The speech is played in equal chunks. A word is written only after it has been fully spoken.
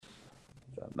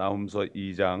나훔서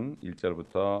 2장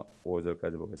 1절부터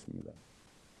 5절까지 보겠습니다.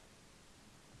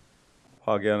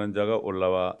 화계하는 자가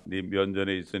올라와 네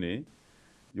면전에 있으니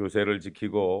요새를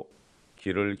지키고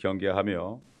길을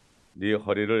경계하며 네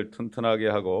허리를 튼튼하게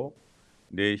하고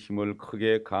네 힘을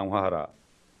크게 강화하라.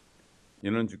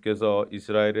 이는 주께서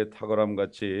이스라엘의 탁월함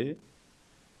같이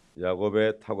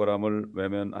야곱의 탁월함을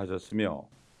외면하셨으며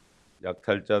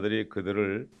약탈자들이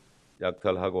그들을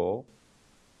약탈하고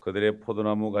그들의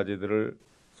포도나무 가지들을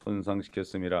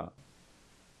손상시켰음이라.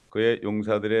 그의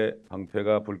용사들의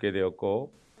방패가 붉게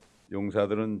되었고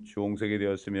용사들은 주홍색이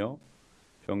되었으며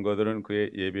병거들은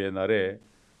그의 예비의 날에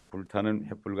불타는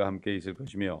횃불과 함께 있을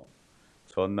것이며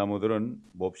전나무들은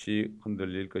몹시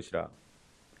흔들릴 것이라.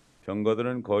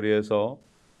 병거들은 거리에서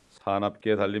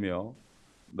사납게 달리며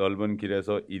넓은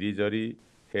길에서 이리저리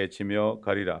헤치며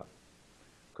가리라.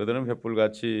 그들은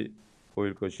횃불같이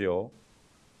보일 것이요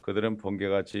그들은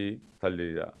번개같이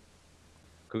달리리라.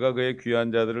 그가 그의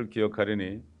귀한 자들을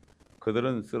기억하리니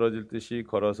그들은 쓰러질 듯이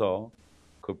걸어서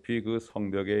급히 그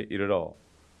성벽에 이르러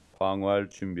방어할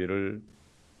준비를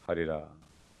하리라.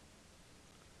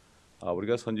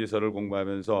 우리가 선지서를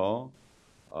공부하면서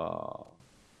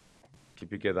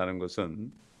깊이 깨닫는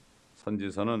것은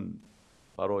선지서는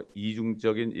바로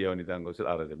이중적인 예언이라는 것을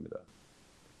알아야 됩니다.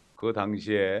 그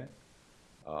당시에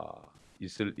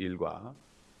있을 일과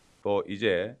또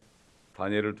이제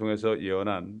다니엘을 통해서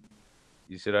예언한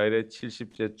이스라엘의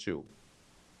 70째 주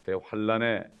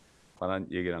대환란에 관한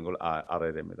얘기라는 걸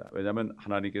알아야 됩니다. 왜냐하면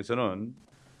하나님께서는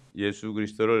예수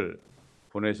그리스도를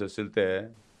보내셨을 때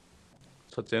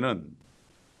첫째는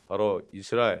바로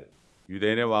이스라엘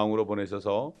유대인의 왕으로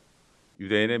보내셔서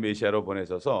유대인의 메시아로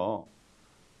보내셔서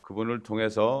그분을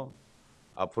통해서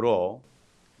앞으로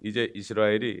이제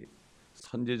이스라엘이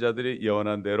선지자들이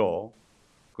예언한 대로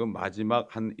그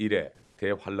마지막 한 일에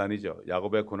대환란이죠.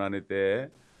 야곱의 고난의 때에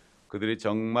그들이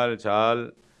정말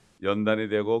잘 연단이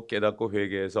되고 깨닫고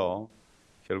회개해서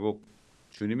결국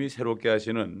주님이 새롭게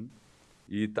하시는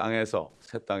이 땅에서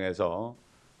새 땅에서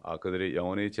그들이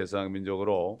영원히 제사장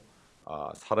민족으로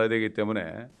살아야 되기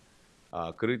때문에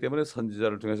그렇기 때문에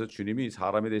선지자를 통해서 주님이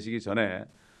사람이 되시기 전에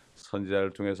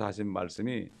선지자를 통해서 하신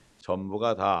말씀이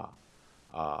전부가 다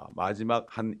마지막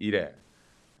한 일에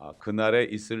그날에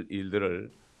있을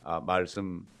일들을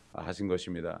말씀하신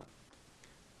것입니다.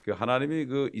 그 하나님이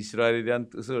그 이스라엘에 대한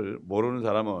뜻을 모르는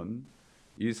사람은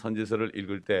이 선지서를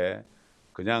읽을 때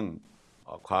그냥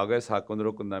과거의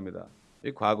사건으로 끝납니다.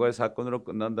 이 과거의 사건으로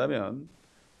그런다면은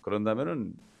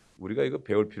우리가 이거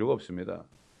배울 필요가 없습니다.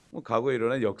 과거에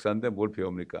일어난 역사인데 뭘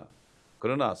배웁니까?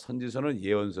 그러나 선지서는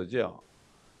예언서죠.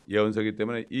 예언서이기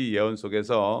때문에 이 예언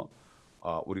속에서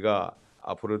우리가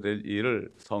앞으로 될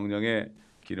일을 성령의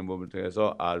기름 부음을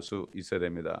통해서 알 수 있어야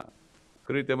됩니다.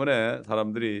 그렇기 때문에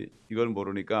사람들이 이걸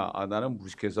모르니까 나는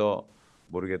무식해서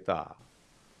모르겠다.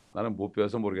 나는 못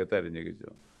배워서 모르겠다 이런 얘기죠.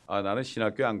 나는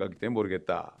신학교에 안 갔기 때문에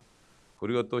모르겠다.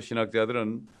 그리고 또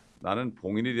신학자들은 나는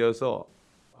봉인이 되어서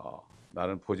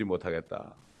나는 보지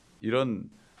못하겠다.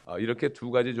 이렇게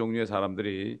두 가지 종류의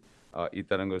사람들이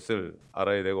있다는 것을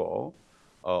알아야 되고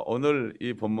오늘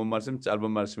이 본문 말씀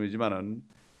짧은 말씀이지만은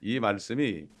이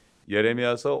말씀이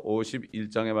예레미야서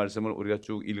 51장의 말씀을 우리가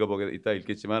쭉 이따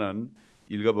읽겠지만은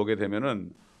읽어보게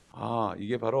되면은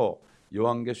이게 바로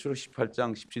요한계시록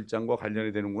 18장 17장과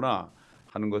관련이 되는구나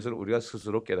하는 것을 우리가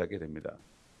스스로 깨닫게 됩니다.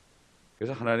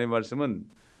 그래서 하나님의 말씀은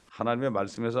하나님의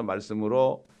말씀에서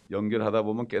말씀으로 연결하다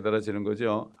보면 깨달아지는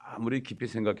거죠. 아무리 깊이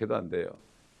생각해도 안 돼요.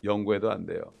 연구해도 안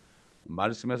돼요.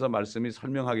 말씀에서 말씀이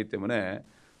설명하기 때문에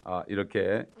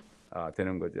이렇게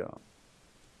되는 거죠.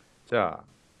 자,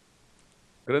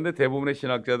 그런데 대부분의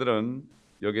신학자들은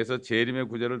여기에서 재림의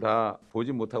구절을 다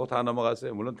보지 못하고 다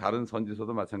넘어갔어요. 물론 다른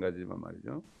선지서도 마찬가지지만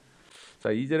말이죠. 자,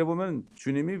 2절에 보면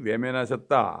주님이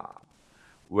외면하셨다.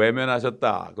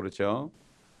 그렇죠.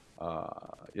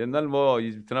 옛날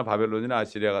이집트나 바벨론이나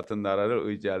아시리아 같은 나라를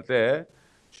의지할 때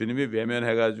주님이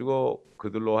외면해가지고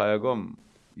그들로 하여금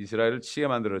이스라엘을 치게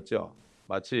만들었죠.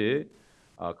 마치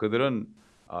그들은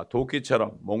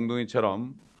도끼처럼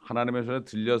몽둥이처럼 하나님의 손에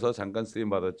들려서 잠깐 쓰임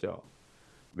받았죠.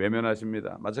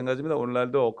 외면하십니다. 마찬가지입니다.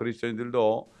 오늘날도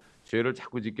그리스도인들도 죄를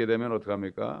자꾸 짓게 되면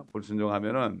어떡합니까?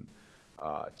 불순종하면은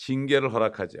징계를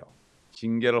허락하죠.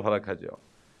 징계는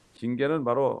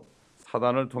바로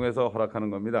사단을 통해서 허락하는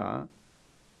겁니다.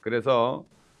 그래서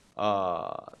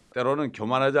때로는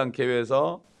교만하지 않게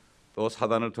위해서 또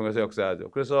사단을 통해서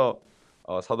역사하죠. 그래서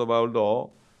사도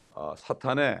바울도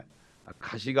사탄의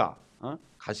가시가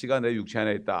내 육체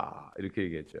안에 있다 이렇게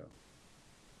얘기했죠.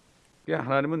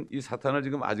 하나님은 이 사탄을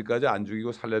지금 아직까지 안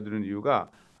죽이고 살려두는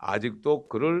이유가 아직도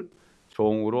그를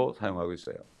종으로 사용하고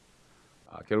있어요.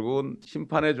 결국은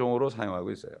심판의 종으로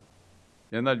사용하고 있어요.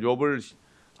 옛날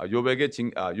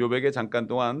욥에게 잠깐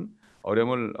동안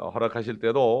어려움을 허락하실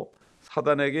때도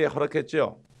사단에게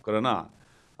허락했죠. 그러나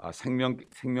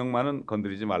생명만은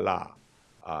건드리지 말라.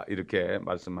 이렇게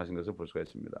말씀하신 것을 볼 수가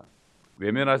있습니다.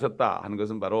 외면하셨다 하는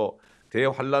것은 바로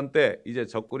대환란 때 이제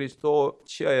적그리스도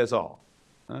치하에서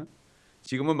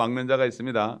지금은 막는 자가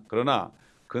있습니다. 그러나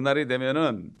그날이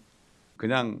되면은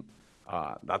그냥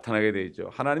나타나게 돼 있죠.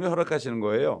 하나님이 허락하시는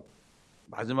거예요.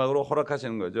 마지막으로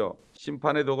허락하시는 거죠.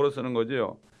 심판의 도구로 쓰는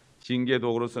거죠. 징계의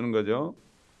도구로 쓰는 거죠.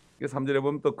 3절에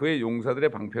보면 또 그의 용사들의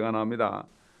방패가 나옵니다.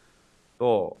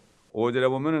 또 5절에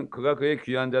보면 그가 그의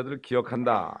귀한 자들을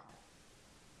기억한다.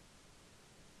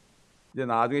 이제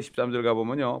나중에 13절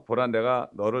가보면요, 보라 내가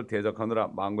너를 대적하느라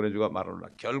만군의 주가 말하노라.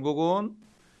 결국은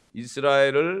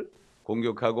이스라엘을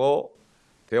공격하고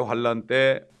대환란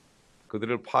때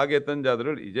그들을 파괴했던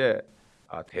자들을 이제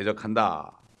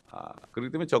대적한다.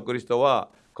 그렇기 때문에 적그리스도와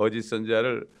거짓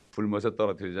선지자를 불못에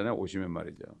떨어뜨리잖아요. 오시면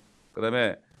말이죠. 그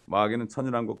다음에 마귀는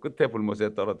천연왕국 끝에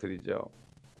불못에 떨어뜨리죠.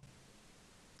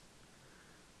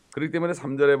 그렇기 때문에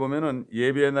 3절에 보면은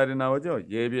예비의 날이 나오죠.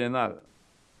 예비의 날.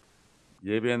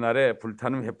 예배의 날에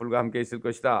불타는 횃불과 함께 있을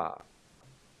것이다.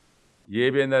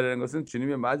 예배의 날이라는 것은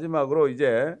주님의 마지막으로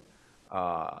이제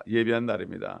예배한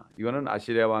날입니다. 이거는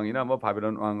아시리아 왕이나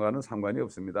바벨론 왕과는 상관이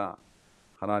없습니다.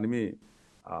 하나님이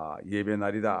예배의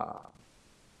날이다.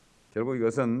 결국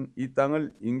이것은 이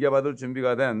땅을 인계받을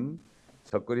준비가 된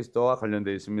적그리스도와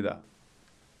관련되어 있습니다.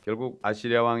 결국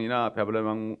아시리아 왕이나 바벨론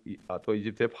왕, 또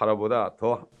이집트의 파라보다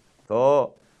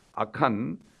더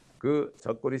악한 그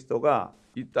적그리스도가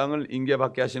이 땅을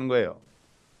인계받게 하시는 거예요.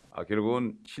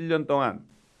 결국은 7년 동안,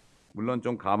 물론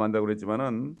좀 감한다고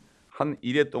그랬지만은 한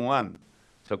일해 동안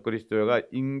적그리스도가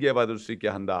인계받을 수 있게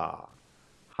한다.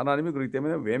 하나님이 그렇기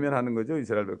때문에 외면하는 거죠,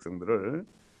 이스라엘 백성들을.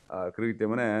 그렇기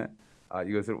때문에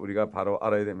이것을 우리가 바로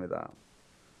알아야 됩니다.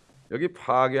 여기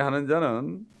파괴하는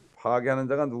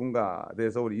자가 누군가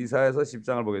대해서 우리 이사야서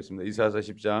 10장을 보겠습니다. 이사야서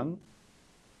 10장.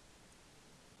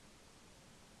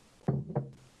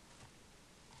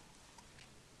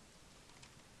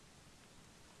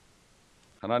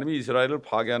 하나님이 이스라엘을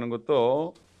파괴하는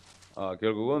것도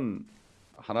결국은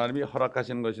하나님이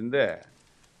허락하시는 것인데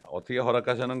어떻게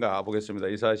허락하셨는가 보겠습니다.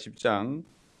 이사야 10장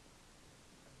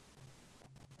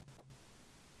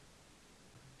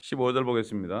 15절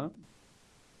보겠습니다.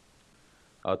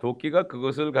 도끼가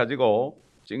그것을 가지고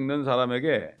찍는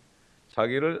사람에게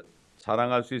자기를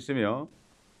자랑할 수 있으며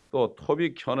또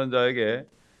톱이 켜는 자에게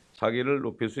자기를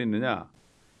높일 수 있느냐?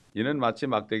 이는 마치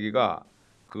막대기가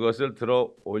그것을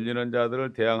들어 올리는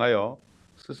자들을 대항하여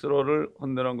스스로를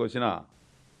흔드는 것이나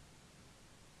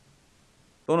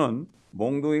또는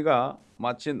몽둥이가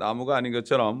마치 나무가 아닌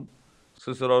것처럼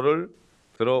스스로를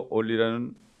들어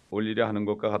올리려 하는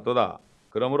것과 같도다.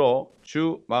 그러므로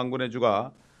주 만군의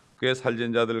주가 그의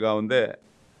살진 자들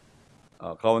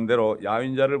가운데로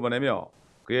야윈자를 보내며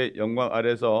그의 영광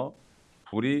아래서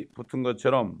불이 붙은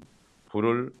것처럼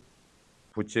불을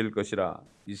붙일 것이라.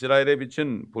 이스라엘의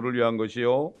빛은 불을 위한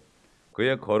것이요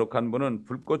그의 거룩한 분은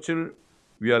불꽃을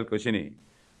위할 것이니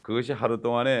그것이 하루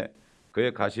동안에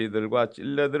그의 가시들과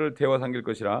찔레들을 태워 삼킬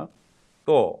것이라.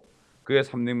 또 그의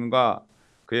삼림과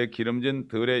그의 기름진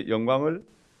들의 영광을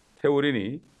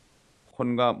태우리니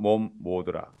혼과 몸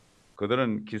모두라.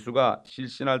 그들은 기수가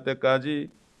실신할 때까지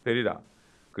되리라.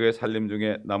 그의 살림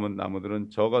중에 남은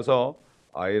나무들은 적어서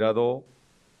아이라도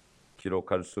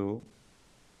기록할 수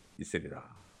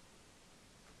있으리라.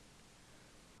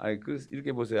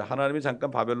 이렇게 보세요. 하나님이 잠깐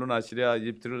바벨론, 아시리아,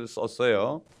 이집트를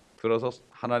썼어요. 들어서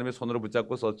하나님의 손으로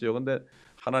붙잡고 썼지요. 근데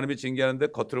하나님이 징계하는데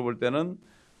겉으로 볼 때는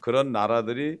그런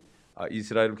나라들이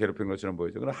이스라엘을 괴롭힌 것처럼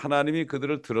보이죠. 그러나 하나님이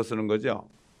그들을 들어 쓰는 거죠.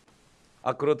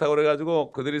 그렇다고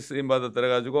그래가지고 그들이 쓰임 받았다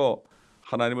그래가지고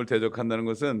하나님을 대적한다는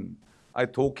것은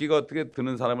도끼가 어떻게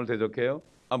드는 사람을 대적해요?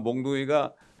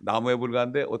 몽둥이가 나무에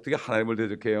불과한데 어떻게 하나님을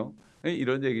대적해요?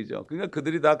 이런 얘기죠. 그러니까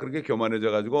그들이 다 그렇게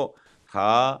교만해져가지고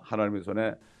다 하나님의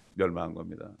손에 멸망한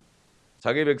겁니다.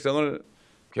 자기 백성을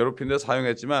괴롭힌 데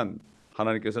사용했지만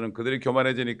하나님께서는 그들이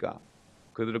교만해지니까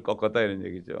그들을 꺾었다 이런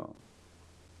얘기죠.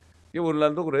 이게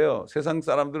오늘날도 그래요. 세상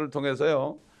사람들을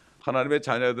통해서요 하나님의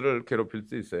자녀들을 괴롭힐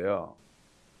수 있어요.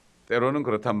 때로는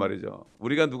그렇단 말이죠.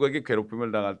 우리가 누구에게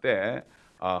괴롭힘을 당할 때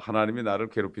하나님이 나를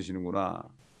괴롭히시는구나,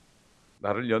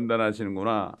 나를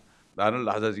연단하시는구나, 나를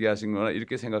낮아지게 하시는구나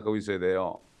이렇게 생각하고 있어야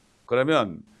돼요.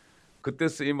 그러면 그때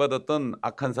쓰임받았던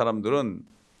악한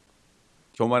사람들은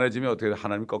교만해지면 어떻게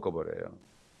하나님이 꺾어버려요.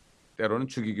 때로는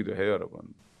죽이기도 해요. 여러분.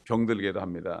 병들게도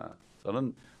합니다.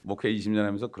 저는 목회 20년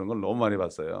하면서 그런 걸 너무 많이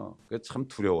봤어요. 그게 참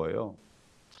두려워요.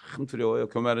 참 두려워요.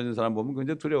 교만해진 사람 보면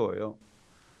굉장히 두려워요.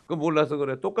 그거 몰라서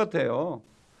그래. 똑같아요.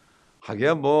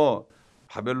 하기야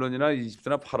바벨론이나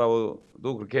이집트나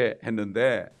파라오도 그렇게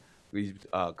했는데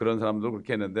그런 사람도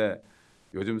그렇게 했는데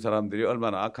요즘 사람들이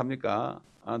얼마나 악합니까?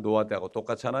 노아 때하고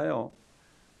똑같잖아요.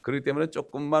 그렇기 때문에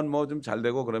조금만 뭐 좀 잘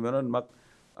되고 그러면은 막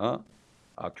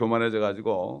교만해져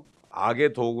가지고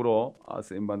악의 도구로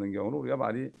쓰임 받는 경우는 우리가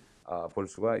많이 볼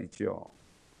수가 있지요.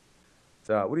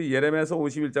 자, 우리 예레미야서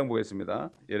 51장 보겠습니다.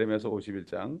 예레미야서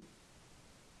 51장.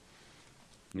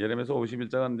 예레미야서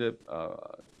 51장은 이제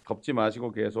덮지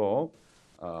마시고 계속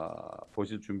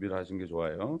보실 준비를 하신 게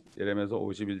좋아요. 예레미야서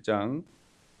 51장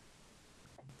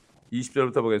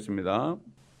 20절부터 보겠습니다.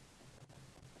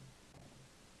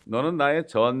 너는 나의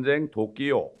전쟁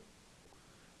도끼요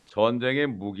전쟁의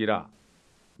무기라.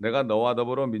 내가 너와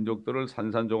더불어 민족들을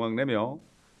산산조각 내며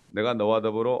내가 너와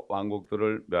더불어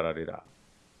왕국들을 멸하리라.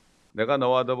 내가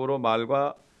너와 더불어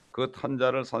말과 그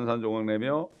탄자를 산산조각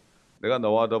내며 내가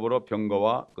너와 더불어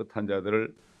병거와 그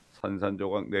탄자들을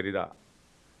산산조각 내리라.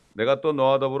 내가 또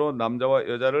너와 더불어 남자와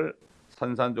여자를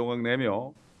산산조각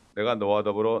내며 내가 너와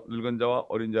더불어 늙은 자와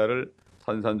어린 자를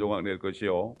산산조각 낼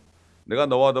것이요 내가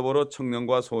너와 더불어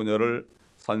청년과 소녀를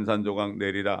산산조각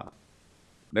내리라.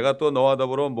 내가 또 너와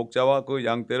더불어 목자와 그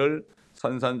양떼를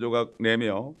산산조각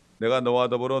내며 내가 너와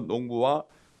더불어 농부와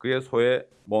그의 소의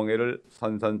멍에를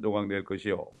산산조각 낼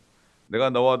것이요 내가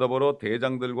너와 더불어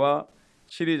대장들과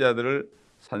치리자들을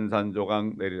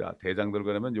산산조각 내리라. 대장들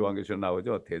그러면 요한계시록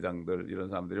나오죠. 대장들 이런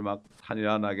사람들이 막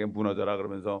산이나 나게 무너져라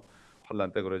그러면서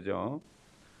환란 때 그러죠.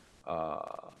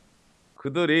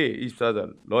 그들이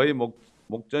 24절 너희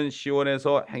목전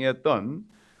시온에서 행했던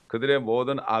그들의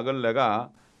모든 악을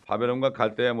내가 바벨론과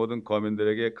갈대의 모든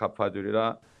거민들에게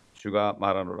갚아주리라. 주가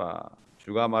말하노라.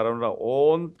 주가 말하노라.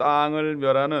 온 땅을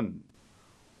멸하는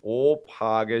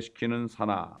파괴시키는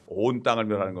사나. 온 땅을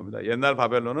멸하는 겁니다. 옛날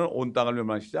바벨론은 온 땅을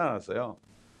멸망시키지 않았어요.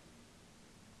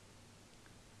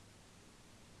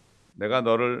 내가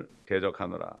너를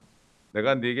대적하노라.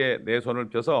 내가 네게 내 손을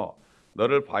펴서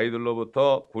너를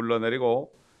바위들로부터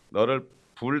굴러내리고 너를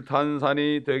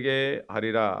불탄산이 되게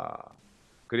하리라.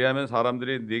 그리하면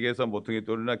사람들이 네게서 모퉁이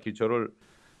돌이나 기초를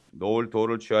놓을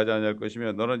돌을 취하지 아니할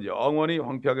것이며 너는 영원히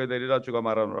황폐하게 되리라. 주가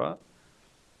말하노라.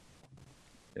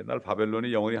 옛날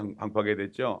바벨론이 영원히 황폐하게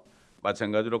됐죠.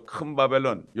 마찬가지로 큰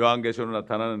바벨론, 요한계시록으로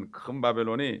나타나는 큰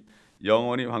바벨론이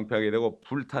영원히 황폐하게 되고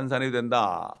불탄산이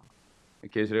된다.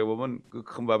 계시록에 보면 그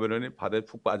큰 바벨론이 바다에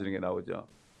푹 빠지는 게 나오죠.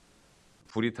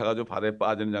 불이 타가지고 바다에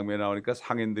빠지는 장면이 나오니까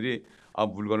상인들이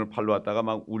물건을 팔러 왔다가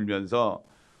막 울면서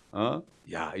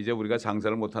야 이제 우리가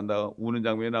장사를 못한다 우는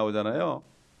장면이 나오잖아요.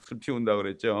 슬피 운다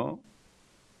그랬죠.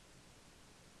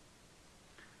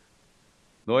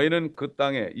 너희는 그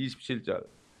땅에 27절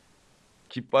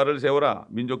깃발을 세우라.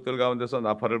 민족들 가운데서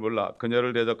나팔을 불라.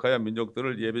 그녀를 대적하여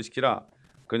민족들을 예배시키라.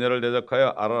 그녀를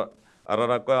대적하여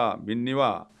아라락과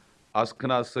민니와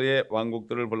아스크나스의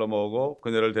왕국들을 불러 모으고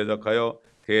그녀를 대적하여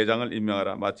대장을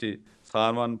임명하라. 마치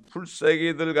산만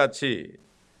풀떼기들 같이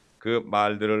그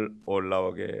말들을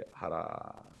올라오게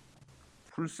하라.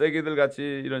 풀떼기들 같이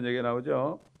이런 얘기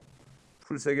나오죠.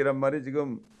 풀떼기란 말이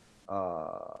지금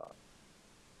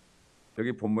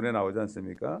여기 본문에 나오지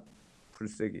않습니까?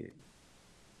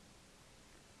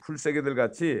 풀떼기들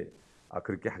같이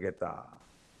그렇게 하겠다.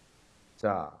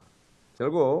 자,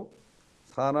 결국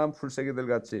산한 풀떼기들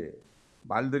같이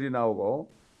말들이 나오고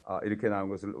이렇게 나온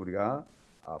것을 우리가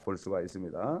볼 수가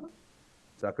있습니다.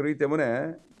 자, 그렇기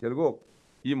때문에 결국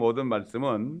이 모든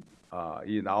말씀은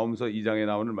이 나홈서 2장에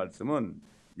나오는 말씀은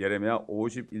예레미야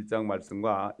 51장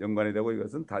말씀과 연관이 되고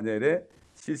이것은 다니엘의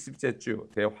 70째 주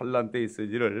대환란 때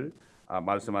있을지를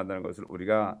말씀한다는 것을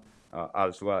우리가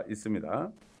알 수가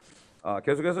있습니다.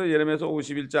 계속해서 예레미야서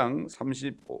 51장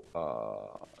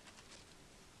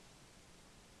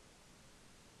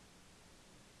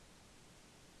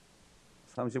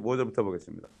 35절부터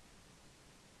보겠습니다.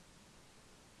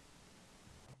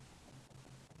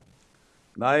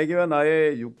 나에게와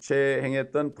나의 육체에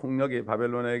행했던 폭력이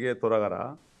바벨론에게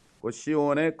돌아가라. 곧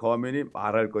시온의 거민이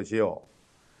말할 것이요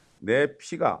내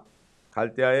피가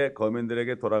갈대아의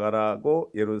거민들에게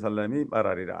돌아가라고 예루살렘이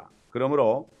말하리라.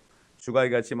 그러므로 주가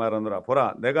이같이 말하노라.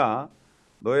 보라, 내가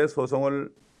너의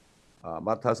소송을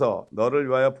맡아서 너를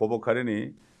위하여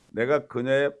보복하리니 내가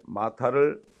그녀의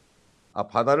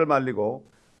바다를 말리고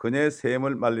그녀의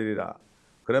샘을 말리리라.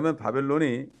 그러면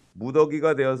바벨론이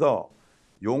무더기가 되어서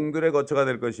용들의 거처가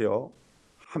될 것이요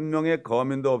한 명의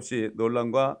거민도 없이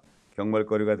논란과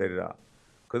경멸거리가 되리라.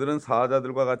 그들은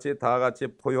사자들과 같이 다 같이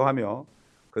포효하며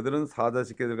그들은 사자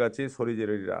새끼들 같이 소리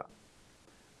지르리라.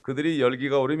 그들이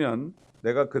열기가 오르면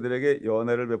내가 그들에게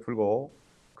연회를 베풀고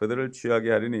그들을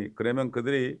취하게 하리니 그러면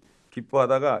그들이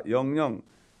기뻐하다가 영영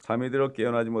잠이 들어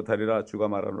깨어나지 못하리라. 주가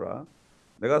말하노라.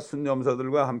 내가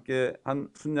순염소들과 함께 한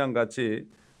순양같이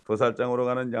도살장으로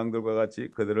가는 양들과 같이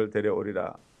그들을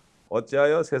데려오리라.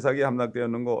 어찌하여 세상이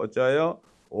함락되었는고 어찌하여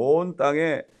온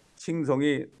땅에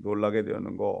칭송이 놀라게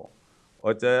되었는고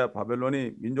어찌하여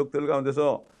바벨론이 민족들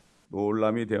가운데서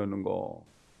놀람이 되었는고.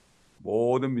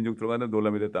 모든 민족들 가운데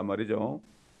놀람이 됐단 말이죠.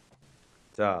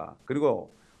 자,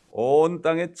 그리고 온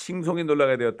땅에 칭송이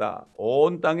놀라게 되었다.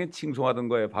 온 땅에 칭송하던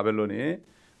거예요, 바벨론이.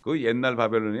 그 옛날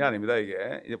바벨론이 아닙니다,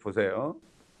 이게. 이제 보세요.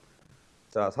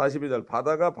 자, 42절.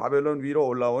 바다가 바벨론 위로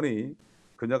올라오니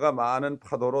그녀가 많은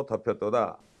파도로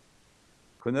덮였도다.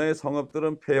 그녀의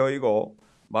성읍들은 폐허이고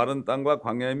마른 땅과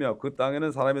광야이며 그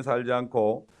땅에는 사람이 살지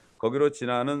않고 거기로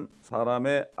지나는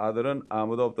사람의 아들은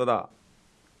아무도 없도다.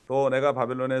 또 내가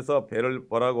바벨론에서 배를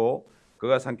벌하고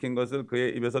그가 삼킨 것을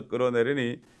그의 입에서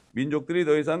끌어내리니 민족들이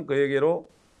더 이상 그에게로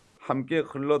함께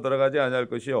흘러 들어가지 아니할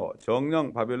것이요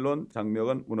정령 바벨론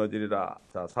장벽은 무너지리라.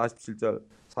 자, 47절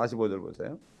 45절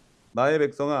보세요. 나의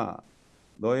백성아,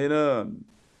 너희는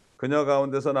그녀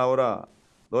가운데서 나오라.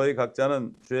 너희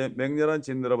각자는 주의 맹렬한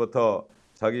진노로부터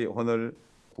자기 혼을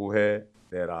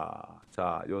구해내라.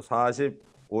 자, 요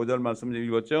 45절 말씀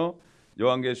읽었죠?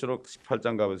 요한계시록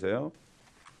 18장 가보세요.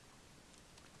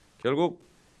 결국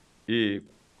이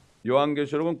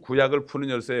요한계시록은 구약을 푸는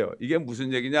열쇠예요. 이게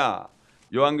무슨 얘기냐?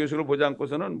 요한계시록을 보지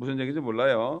않고서는 무슨 얘기인지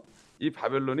몰라요. 이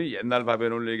바벨론이 옛날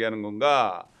바벨론을 얘기하는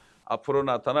건가? 앞으로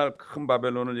나타날 큰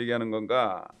바벨론을 얘기하는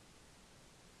건가?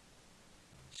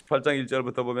 18장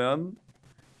 1절부터 보면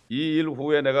이 일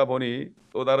후에 내가 보니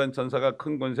또 다른 천사가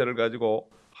큰 권세를 가지고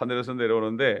하늘에서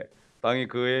내려오는데 땅이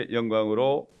그의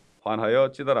영광으로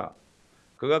환하여 지더라.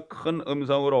 그가 큰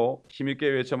음성으로 힘있게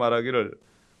외쳐 말하기를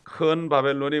큰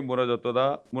바벨론이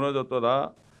무너졌도다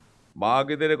무너졌도다.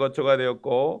 마귀들의 거처가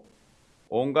되었고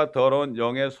온갖 더러운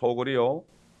영의 소굴이요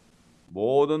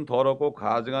모든 더럽고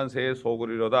가증한 새의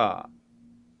소굴이로다.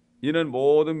 이는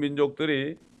모든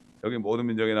민족들이, 여기 모든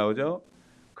민족이 나오죠,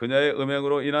 그녀의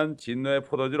음행으로 인한 진노의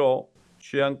포도주로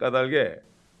취한 까닭에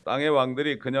땅의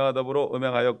왕들이 그녀와 더불어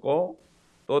음행하였고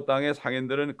또 땅의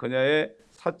상인들은 그녀의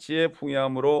사치의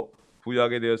풍요함으로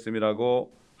부유하게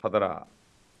되었음이라고 하더라.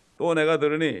 또 내가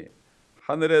들으니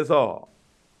하늘에서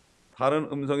다른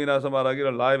음성이 나서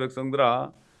말하기를 나의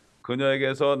백성들아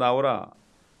그녀에게서 나오라.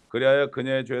 그리하여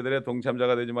그녀의 죄들의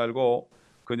동참자가 되지 말고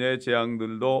그녀의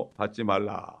재앙들도 받지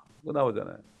말라. 그거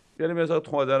나오잖아요. 예레미야서가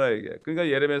통하잖아요, 이게. 그러니까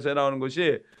예레미야서에 나오는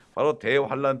것이 바로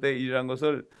대환란 때 일이라는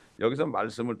것을 여기서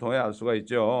말씀을 통해 알 수가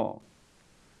있죠.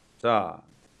 자,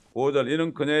 5절.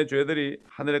 이는 그녀의 죄들이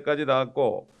하늘에까지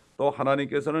닿았고 또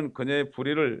하나님께서는 그녀의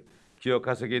불의를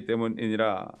기억하시기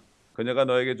때문이니라. 그녀가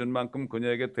너에게 준 만큼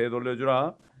그녀에게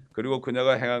되돌려주라. 그리고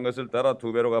그녀가 행한 것을 따라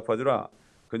 2배로 갚아주라.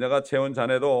 그녀가 채운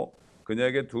잔에도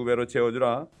그녀에게 2배로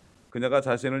채워주라. 그녀가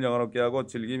자신을 영화롭게 하고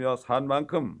즐기며 산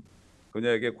만큼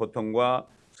그녀에게 고통과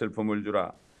슬픔을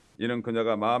주라. 이는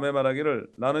그녀가 마음에 말하기를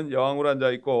나는 여왕으로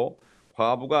앉아있고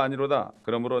과부가 아니로다.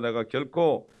 그러므로 내가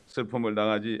결코 슬픔을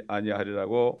당하지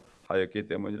아니하리라고 하였기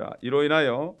때문이라. 이로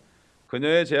인하여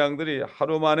그녀의 재앙들이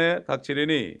하루 만에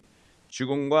닥치리니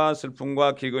죽음과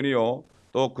슬픔과 기근이요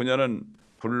또 그녀는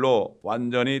불로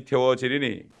완전히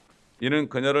태워지리니 이는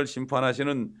그녀를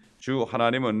심판하시는 주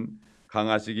하나님은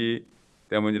강하시기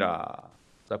때문이라.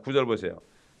 자, 9절 보세요.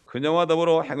 그녀와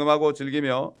더불어 행음하고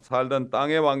즐기며 살던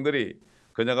땅의 왕들이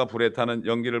그녀가 불에 타는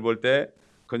연기를 볼 때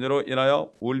그녀로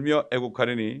인하여 울며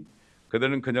애국하리니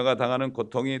그들은 그녀가 당하는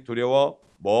고통이 두려워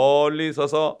멀리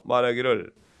서서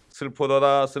말하기를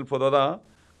슬프도다 슬프도다.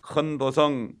 큰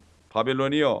도성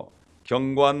바빌론이여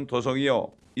견고한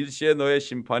도성이여 일시에 너의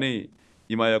심판이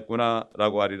임하였구나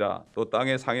라고 하리라. 또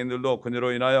땅의 상인들도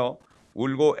그녀로 인하여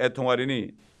울고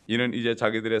애통하리니 이는 이제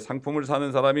자기들의 상품을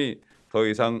사는 사람이 더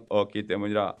이상 없기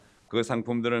때문이라. 그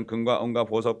상품들은 금과 은과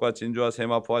보석과 진주와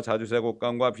세마포와 자주색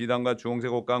옷감과 비단과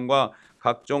주홍색 옷감과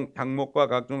각종 향목과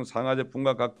각종 상하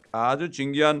제품과 아주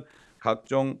진귀한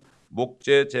각종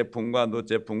목재 제품과 놋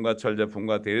제품과 철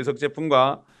제품과 대리석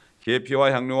제품과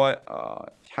계피와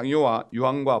향료와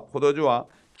유황과 포도주와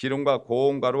기름과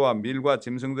고운 가루와 밀과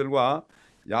짐승들과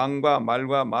양과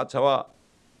말과 마차와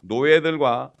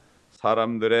노예들과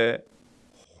사람들의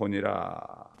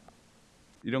혼이라.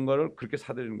 이런 거를 그렇게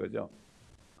사들이는 거죠.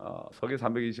 서기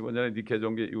 325년에 니케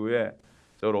종교 이후에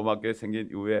저 로마교회 생긴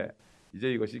이후에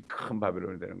이제 이것이 큰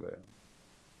바벨론이 되는 거예요.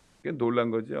 이게 놀란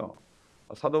거죠.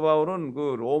 사도 바울은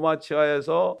그 로마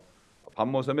치하에서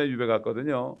반모섬에 유배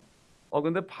갔거든요.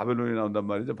 근데 바벨론이 나온단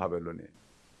말이죠. 바벨론이.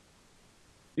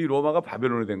 이 로마가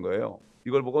바벨론이 된 거예요.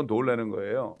 이걸 보고 놀라는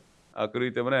거예요.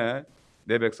 그렇기 때문에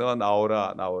내 백성아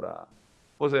나오라 나오라.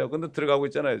 보세요. 근데 들어가고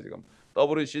있잖아요. 지금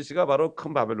WCC가 바로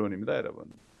큰 바벨론입니다, 여러분.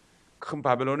 큰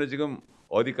바벨론이 지금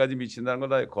어디까지 미친다는 걸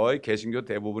다 거의 개신교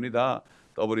대부분이 다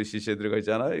WCC에 들어가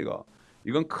있잖아요.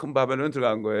 이건 큰 바벨론에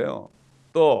들어간 거예요.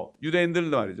 또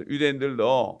유대인들도 말이죠.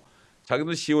 유대인들도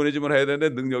자기도 시오니즘을 해야 되는데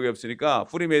능력이 없으니까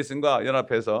프리메이슨과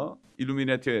연합해서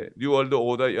일루미네티 뉴월드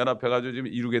오더 연합해가지고 지금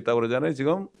이루겠다고 그러잖아요.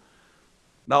 지금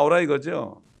나오라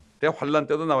이거죠. 대환란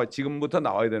때도 나와, 지금부터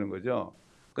나와야 되는 거죠.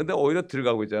 근데 오히려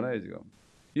들어가고 있잖아요. 지금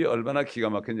이 얼마나 기가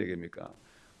막힌 얘기입니까?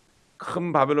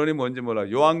 큰 바벨론이 뭔지 몰라.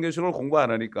 요한계시록을 공부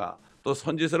안 하니까, 또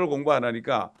선지서를 공부 안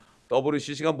하니까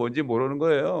WCC가 뭔지 모르는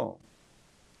거예요.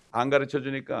 안 가르쳐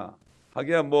주니까.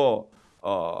 하기야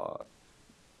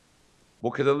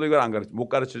목회자도 이걸 못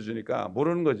가르쳐 주니까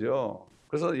모르는 거죠.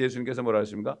 그래서 예수님께서 뭐라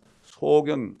하십니까?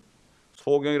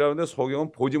 소경이라는데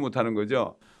소경은 보지 못하는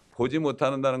거죠. 보지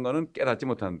못한다는 거는 깨닫지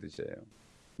못하는 뜻이에요.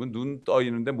 눈 떠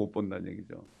있는데 못 본다는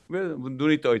얘기죠. 왜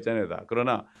눈이 떠 있잖아요, 다.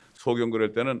 그러나 소경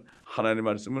그럴 때는 하나님의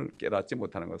말씀을 깨닫지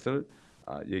못하는 것을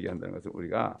얘기한다는 것을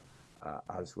우리가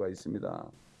알 수가 있습니다.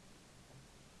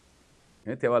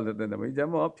 대환란 때면 이제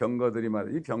병거들이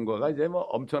말이에요. 이 병거가 이제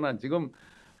엄청난 지금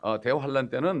대환란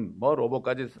때는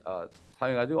로봇까지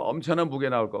사용해가지고 엄청난 무게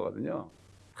나올 거거든요.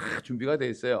 다 준비가 돼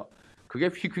있어요. 그게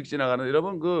휙휙 지나가는,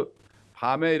 여러분 그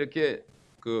밤에 이렇게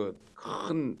그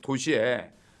큰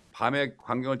도시에 밤에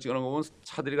광경을 찍어놓은 거 보면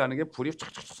차들이 가는 게 불이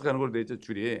촥촥촥 가는 걸로 돼 있죠,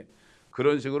 줄이.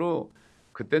 그런 식으로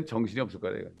그땐 정신이 없을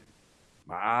거예요.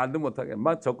 말도 못하게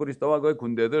막 적그리스도와 그의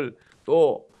군대들,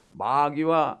 또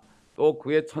마귀와 또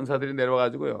그의 천사들이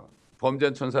내려와가지고요,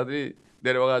 범죄한 천사들이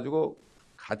내려와가지고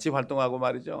같이 활동하고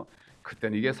말이죠.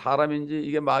 그때는 이게 사람인지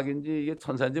이게 마귀인지 이게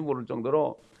천사인지 모를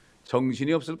정도로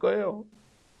정신이 없을 거예요.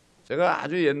 제가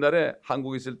아주 옛날에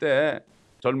한국 있을 때,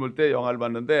 젊을 때 영화를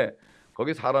봤는데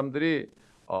거기 사람들이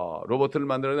로봇을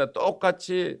만들었는데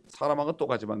똑같이 사람하고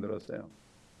똑같이 만들었어요.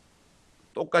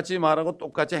 똑같이 말하고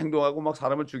똑같이 행동하고 막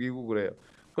사람을 죽이고 그래요.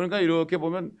 그러니까 이렇게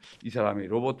보면 이 사람이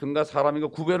로봇인가 사람인가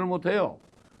구별을 못해요.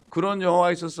 그런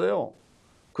영화가 있었어요.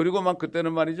 그리고 막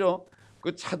그때는 말이죠,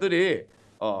 그 차들이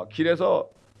길에서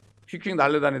휙휙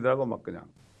날려다니더라고. 막 그냥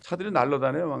차들이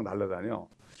날려다녀요. 막 날려다녀.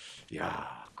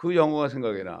 이야, 그 영화가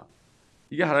생각이 나.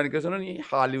 이게 하나님께서는 이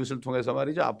할리우드를 통해서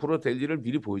말이죠, 앞으로 될 일을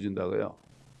미리 보여준다고요.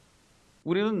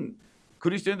 우리는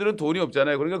그리스도인들은 돈이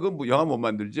없잖아요. 그러니까 그 영화 못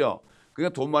만들죠.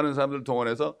 그러니까 돈 많은 사람들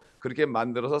동원해서 그렇게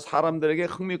만들어서 사람들에게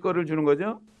흥미거리를 주는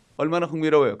거죠. 얼마나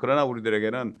흥미로워요. 그러나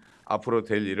우리들에게는 앞으로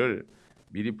될 일을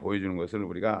미리 보여주는 것을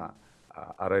우리가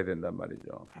알아야 된단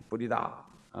말이죠. 바쁘리다.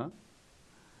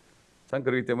 참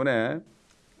그렇기 때문에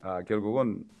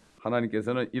결국은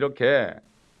하나님께서는 이렇게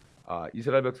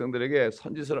이스라엘 백성들에게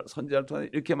선지자를 통해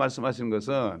이렇게 말씀하시는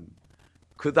것은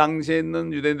그 당시에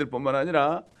있는 유대인들뿐만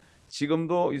아니라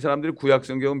지금도 이 사람들이 구약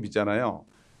성경을 믿잖아요.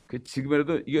 그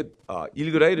지금이라도 이게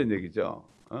읽으라 이런 얘기죠.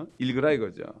 읽으라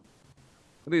이거죠.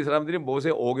 근데 이 사람들이 모세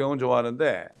오경은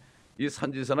좋아하는데 이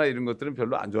선지서나 이런 것들은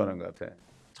별로 안 좋아하는 것 같아.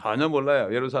 전혀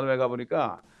몰라요. 예루살렘에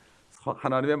가보니까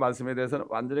하나님의 말씀에 대해서는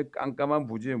완전히 깜깜한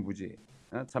무지예요, 무지.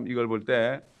 참 이걸 볼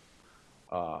때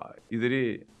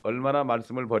이들이 얼마나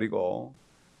말씀을 버리고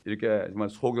이렇게 정말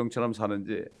소경처럼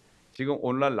사는지 지금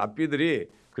오늘날 랍비들이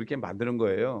그렇게 만드는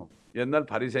거예요. 옛날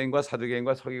바리새인과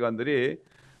사두개인과 서기관들이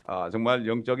정말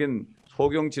영적인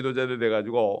소경 지도자들이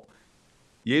돼가지고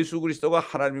예수 그리스도가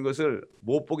하나님인 것을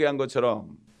못 보게 한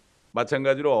것처럼,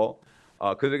 마찬가지로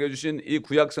그들에게 주신 이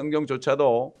구약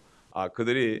성경조차도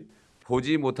그들이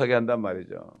보지 못하게 한단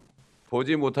말이죠.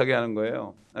 보지 못하게 하는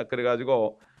거예요.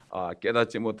 그래가지고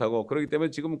깨닫지 못하고, 그렇기 때문에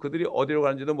지금 그들이 어디로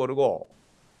가는지도 모르고,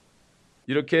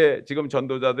 이렇게 지금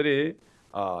전도자들이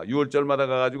유월절마다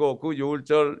가가지고 그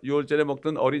유월절에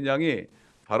먹던 어린 양이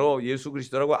바로 예수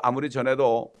그리스도라고 아무리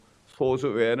전해도 소수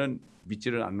외에는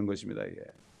믿지를 않는 것입니다. 이게.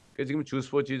 그러니까 지금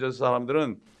주스포 지저스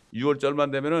사람들은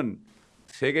유월절만 되면은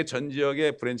세계 전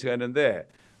지역에 브랜치가 있는데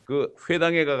그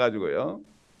회당에 가가지고요,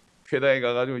 회당에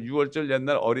가가지고 유월절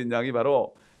옛날 어린 양이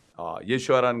바로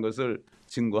예수와라는 것을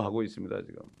증거하고 있습니다.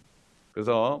 지금.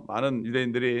 그래서 많은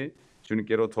유대인들이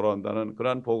주님께로 돌아온다는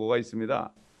그러한 보고가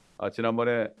있습니다.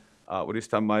 지난번에 우리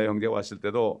스탄마이 형제 왔을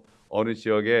때도 어느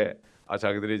지역에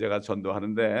자기들이 제가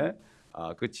전도하는데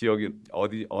그 지역이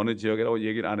어느 지역이라고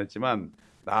얘기를 안 했지만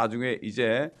나중에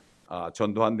이제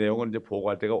전도한 내용을 이제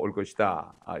보고할 때가 올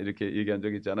것이다, 이렇게 얘기한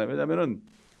적이 있잖아요. 왜냐하면은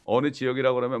어느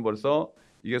지역이라고 그러면 벌써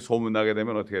이게 소문나게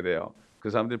되면 어떻게 돼요? 그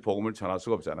사람들이 복음을 전할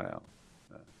수가 없잖아요.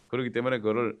 그렇기 때문에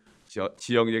그거를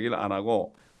지역 얘기를 안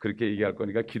하고 그렇게 얘기할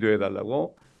거니까 기도해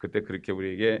달라고 그때 그렇게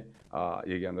우리에게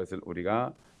얘기한 것을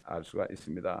우리가 알 수가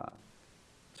있습니다.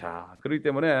 자, 그렇기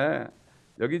때문에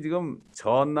여기 지금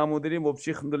전나무들이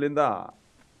몹시 흔들린다.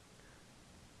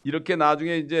 이렇게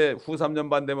나중에 이제 후 3년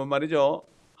반 되면 말이죠,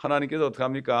 하나님께서 어떻게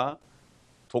합니까?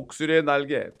 독수리의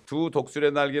날개, 두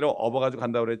독수리의 날개로 업어가지고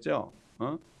간다고 그랬죠.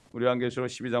 우리 요한계시록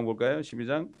 12장 볼까요?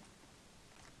 12장.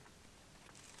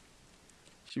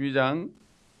 12장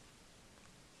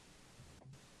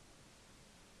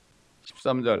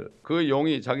 13절 그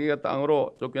용이 자기가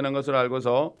땅으로 쫓겨난 것을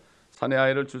알고서 사내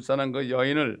아이를 출산한 그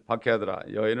여인을 박해하더라.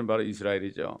 여인은 바로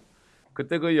이스라엘이죠.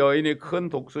 그때 그 여인이 큰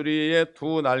독수리의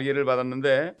두 날개를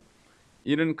받았는데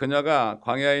이는 그녀가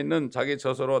광야에 있는 자기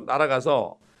젖으로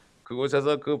날아가서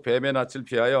그곳에서 그 뱀의 낯을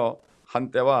피하여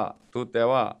한 때와 두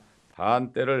때와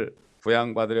반 때를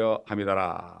부양받으려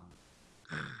함이더라.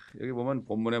 여기 보면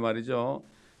본문에 말이죠.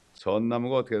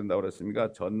 전나무가 어떻게 된다고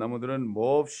그랬습니까? 전나무들은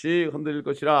몹시 흔들릴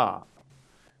것이라.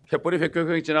 횃불이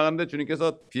획획획 지나가는데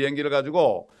주님께서 비행기를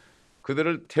가지고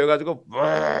그들을 태워가지고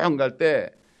멍 갈 때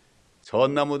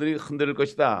전나무들이 흔들릴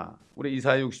것이다. 우리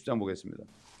이사야 60장 보겠습니다.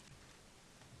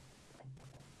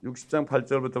 60장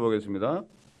 8절부터 보겠습니다.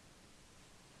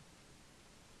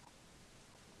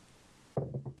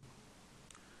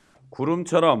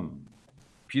 구름처럼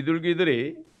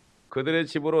비둘기들이 그들의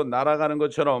집으로 날아가는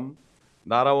것처럼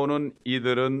날아오는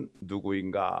이들은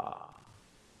누구인가?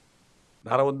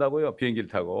 날아온다고요. 비행기를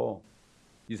타고.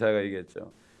 이사야가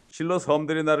얘기했죠. 실로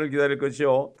섬들이 나를 기다릴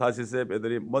것이요 다시스의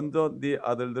배들이 먼저 네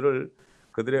아들들을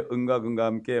그들의 은과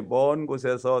함께 먼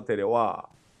곳에서 데려와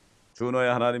주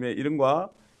너의 하나님의 이름과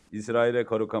이스라엘의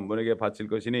거룩한 분에게 바칠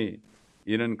것이니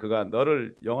이는 그가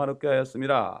너를 영화롭게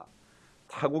하였음이라.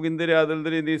 타국인들의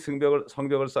아들들이 네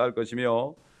성벽을 쌓을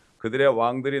것이며 그들의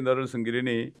왕들이 너를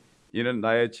섬기리니 이는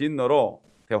나의 진노로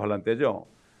대환란 때죠.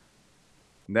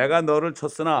 내가 너를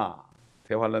쳤으나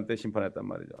대환란 때 심판했단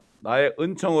말이죠. 나의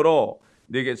은총으로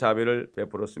네게 자비를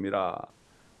베풀었음이라.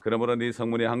 그러므로 네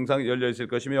성문이 항상 열려 있을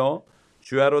것이며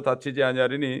주야로 닫히지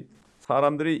아니하리니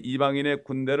사람들이 이방인의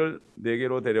군대를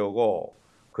네게로 데려오고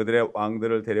그들의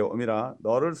왕들을 데려옴이라.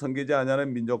 너를 섬기지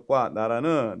아니하는 민족과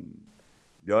나라는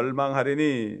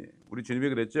멸망하리니. 우리 주님이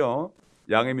그랬죠.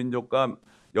 양의 민족과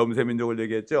염세 민족을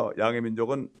얘기했죠. 양의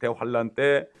민족은 대환란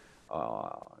때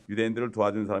유대인들을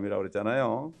도와준 사람이라고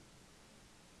그랬잖아요.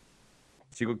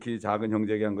 지극히 작은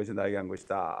형제에게 한 것이 나에게 한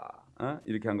것이다.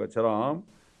 이렇게 한 것처럼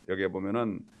여기에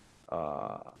보면은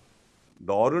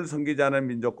너를 섬기지 않은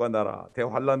민족과 나라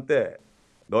대환란 때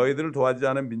너희들을 도와주지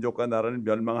않은 민족과 나라는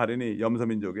멸망하리니. 염소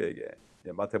민족에게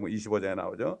마태복음 25장에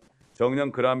나오죠.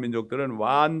 정녕 그러한 민족들은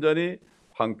완전히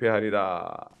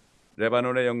황폐하리라.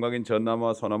 레바논의 영광인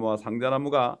전나무와 소나무와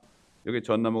상자나무가 여기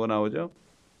전나무가 나오죠.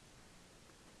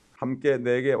 함께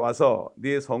내게 와서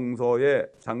네 성소의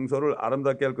장소를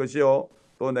아름답게 할 것이요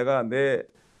또 내가 내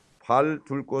발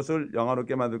둘 곳을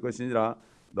영화롭게 만들 것이니라.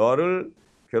 너를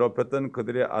괴롭혔던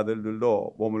그들의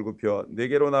아들들도 몸을 굽혀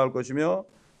네게로 나올 것이며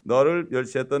너를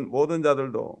멸시했던 모든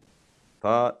자들도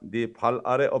다 네 발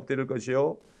아래 엎드릴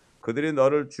것이요 그들이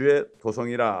너를 주의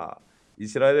도성이라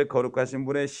이스라엘의 거룩하신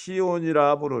분의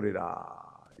시온이라 부르리라.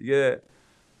 이게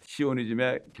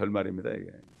시오니즘의 결말입니다.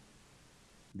 이게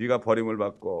네가 버림을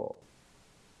받고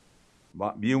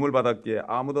미움을 받았기에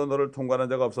아무도 너를 통과하는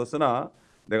자가 없었으나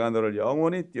내가 너를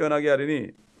영원히 뛰어나게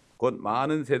하리니 곧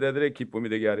많은 세대들의 기쁨이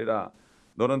되게 하리라.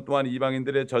 너는 또한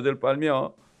이방인들의 젖을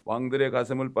빨며 왕들의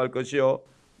가슴을 빨 것이요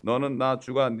너는 나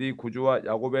주가 네 구주와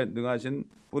야곱의 능하신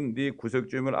분 네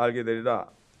구속주임을 알게 되리라.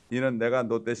 이는 내가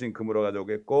놋 대신 금으로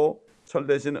가져오겠고 철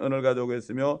대신 은을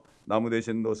가져오겠으며 나무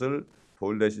대신 놋을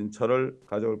돌 대신 철을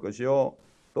가져올 것이요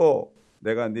또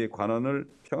내가 네 관원을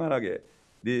평안하게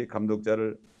네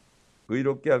감독자를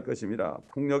의롭게 할 것임이라.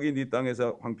 폭력이 네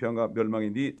땅에서 황폐함과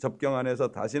멸망이 네 접경 안에서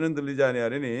다시는 들리지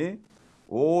아니하리니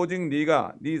오직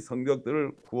네가 네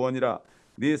성벽들을 구원이라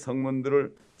네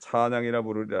성문들을 찬양이라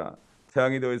부르리라.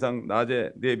 태양이 더 이상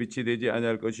낮에 내 빛이 되지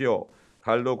아니할 것이요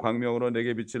달도 광명으로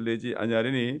내게 빛을 내지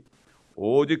아니하리니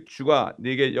오직 주가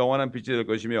네게 영원한 빛이 될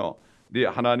것이며 네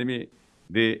하나님이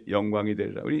네 영광이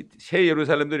되리라. 우리 새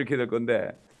예루살렘도 이렇게 될 건데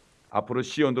앞으로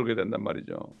시온도 그렇게 된단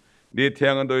말이죠. 네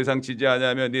태양은 더 이상 지지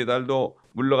아니하며 네 달도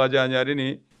물러가지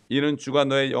아니하리니 이는 주가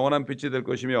너의 영원한 빛이 될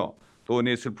것이며 또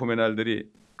네 슬픔의 날들이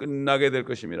끝나게 될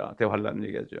것임이라. 대환란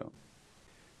얘기하죠.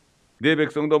 네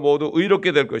백성도 모두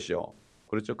의롭게 될 것이요.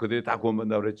 그렇죠. 그들이 다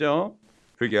구원받는다고 그랬죠.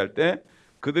 회개할 때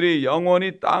그들이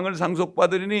영원히 땅을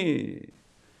상속받으리니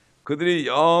그들이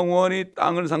영원히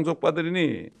땅을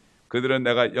상속받으리니 그들은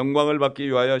내가 영광을 받기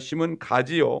위하여 심은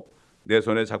가지요 내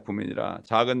손의 작품이니라.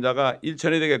 작은 자가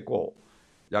일천이 되겠고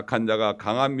약한 자가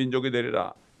강한 민족이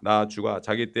되리라. 나 주가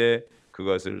자기 때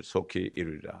그것을 속히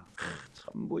이루리라.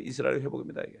 전부 이스라엘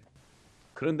회복입니다. 이게.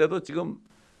 그런데도 지금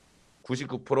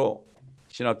 99%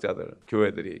 신학자들,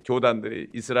 교회들이, 교단들이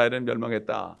이스라엘은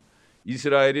멸망했다.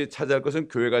 이스라엘이 차지할 것은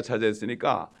교회가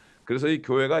차지했으니까 그래서 이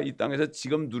교회가 이 땅에서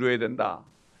지금 누려야 된다.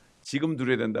 지금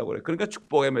누려야 된다고 그래. 그러니까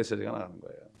축복의 메시지가 나가는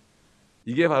거예요.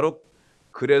 이게 바로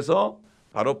그래서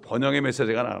바로 번영의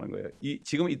메시지가 나가는 거예요.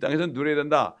 지금 이 땅에서 누려야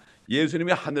된다.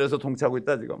 예수님이 하늘에서 통치하고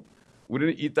있다. 지금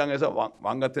우리는 이 땅에서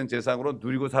왕 같은 재상으로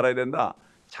누리고 살아야 된다.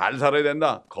 잘 살아야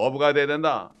된다. 거부가 돼야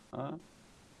된다.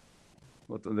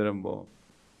 어떤 데는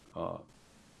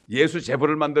예수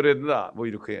제보를 만들어야 된다.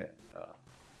 이렇게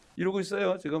이러고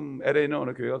있어요. 지금 LA는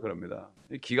어느 교회가 그럽니다.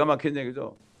 기가 막힌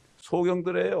얘기죠.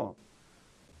 소경들이에요.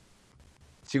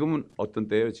 지금은 어떤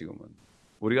때예요? 지금은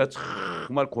우리가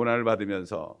정말 고난을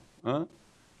받으면서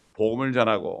복음을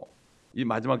전하고 이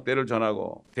마지막 때를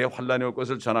전하고 대환란이 올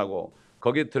것을 전하고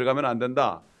거기에 들어가면 안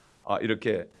된다.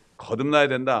 이렇게 거듭나야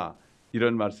된다.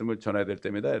 이런 말씀을 전해야 될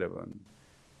때입니다, 여러분.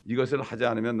 이것을 하지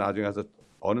않으면 나중에 가서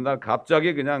어느 날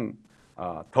갑자기 그냥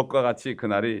덕과 같이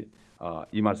그날이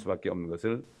임할 수밖에 없는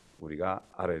것을 우리가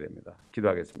알아야 됩니다.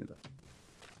 기도하겠습니다.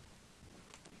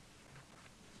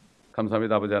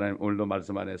 감사합니다, 아버지 하나님. 오늘도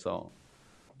말씀 안에서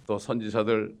또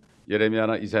선지자들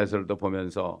예레미야나 이사야서를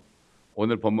보면서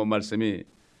오늘 본문 말씀이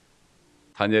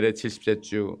다니엘의 70째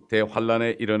주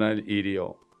대환란에 일어날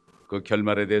일이요 그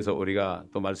결말에 대해서 우리가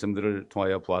또 말씀들을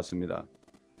통하여 보았습니다.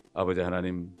 아버지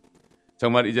하나님,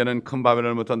 정말 이제는 큰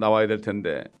바벨론부터 나와야 될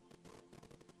텐데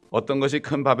어떤 것이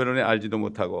큰 바벨론에 알지도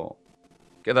못하고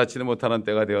깨닫지도 못하는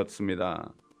때가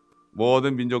되었습니다.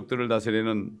 모든 민족들을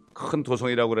다스리는 큰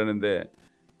도성이라고 그러는데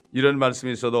이런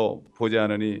말씀이 있어도 보지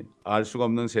않으니 알 수가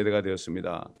없는 세대가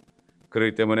되었습니다.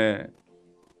 그렇기 때문에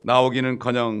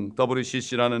나오기는커녕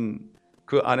WCC라는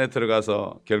그 안에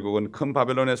들어가서 결국은 큰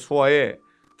바벨론의 수하에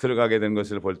들어가게 된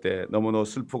것을 볼 때 너무도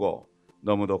슬프고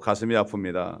너무도 가슴이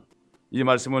아픕니다. 이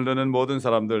말씀을 듣는 모든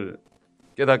사람들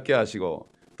깨닫게 하시고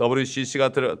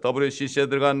WCC에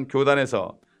들어간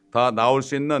교단에서 다 나올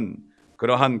수 있는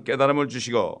그러한 깨달음을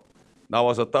주시고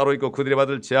나와서 따로 있고 그들이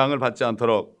받을 재앙을 받지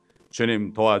않도록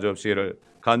주님 도와주옵시기를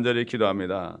간절히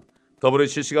기도합니다.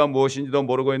 WCC가 무엇인지도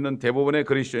모르고 있는 대부분의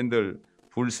그리스도인들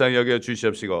불쌍히 여겨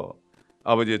주시옵시고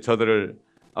아버지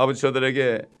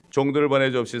저들에게 종들을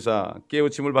보내주옵시사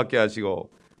깨우침을 받게 하시고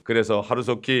그래서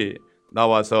하루속히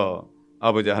나와서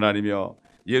아버지 하나님이여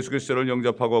예수 그리스도를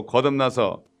영접하고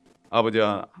거듭나서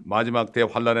아버지와 마지막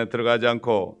대환란에 들어가지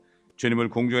않고 주님을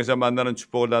공중에서 만나는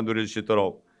축복을 다 누릴 수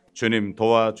있도록 주님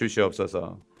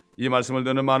도와주시옵소서. 이 말씀을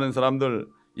듣는 많은 사람들,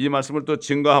 이 말씀을 또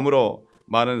증거함으로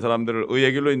많은 사람들을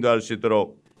의의 길로 인도할 수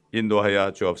있도록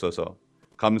인도하여 주옵소서.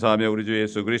 감사하며 우리 주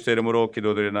예수 그리스도 이름으로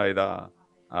기도드리나이다.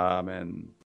 아멘.